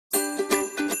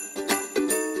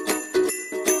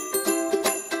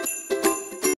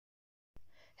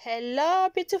Hello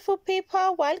beautiful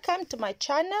people, welcome to my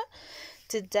channel.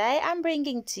 Today I'm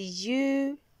bringing to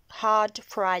you hard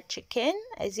fried chicken.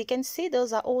 As you can see,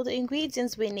 those are all the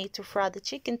ingredients we need to fry the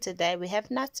chicken today. We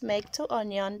have nutmeg, 2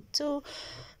 onion, 2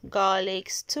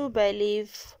 garlics, 2 bay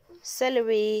leaf,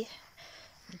 celery,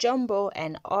 jumbo,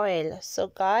 and oil. So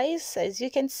guys, as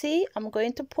you can see, I'm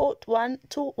going to put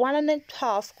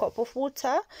 1.5 cup of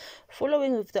water,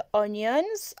 following with the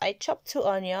onions. I chopped 2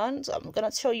 onions. I'm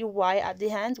gonna show you why at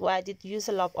the end, why I did use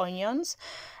a lot of onions.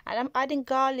 And I'm adding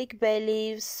garlic, bay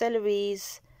leaves,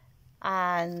 celeries,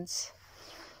 and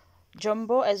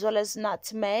jumbo, as well as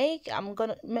nutmeg. I'm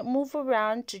gonna move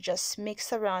around to just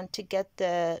mix around to get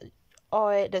the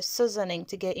oil, the seasoning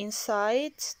to get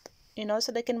inside, you know,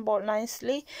 so they can boil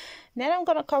nicely. Then I'm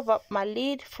gonna cover up my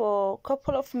lid for a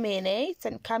couple of minutes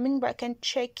and coming back and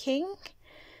checking.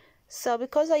 So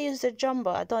because I use the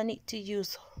jumbo, I don't need to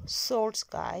use salt,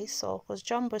 guys, so because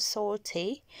jumbo is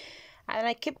salty. And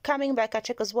I keep coming back, I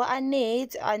check, because what I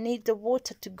need the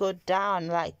water to go down,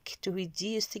 like to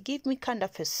reduce, to give me kind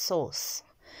of a sauce.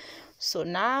 So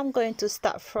now I'm going to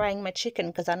start frying my chicken,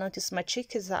 because I notice my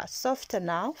chickens are soft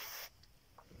enough.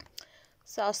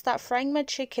 So I'll start frying my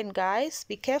chicken, guys.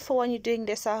 Be careful when you're doing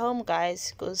this at home,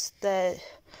 guys, because the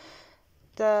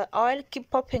oil keep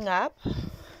popping up.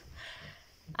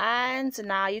 And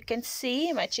now you can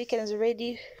see my chicken is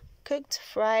already cooked,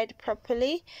 fried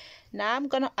properly. Now I'm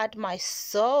gonna add my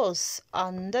sauce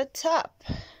on the top.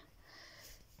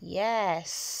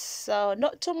 Yes, so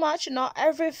not too much, not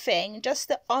everything, just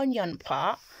the onion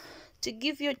part, to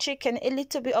give your chicken a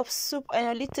little bit of soup and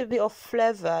a little bit of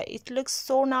flavor. It looks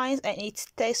so nice and it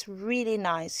tastes really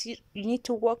nice. You need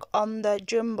to work on the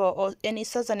jumbo or any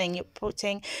seasoning you're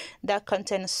putting that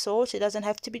contains salt. It doesn't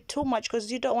have to be too much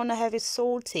because you don't want to have it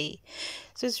salty.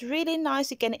 So it's really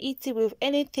nice. You can eat it with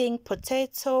anything: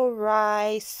 potato,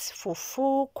 rice,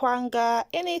 fufu, kwanga,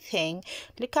 anything.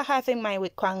 Look at having mine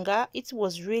with kwanga. It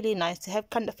was really nice to have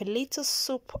kind of a little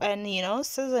soup and, you know,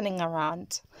 seasoning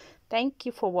around. Thank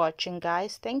you for watching,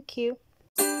 guys. Thank you.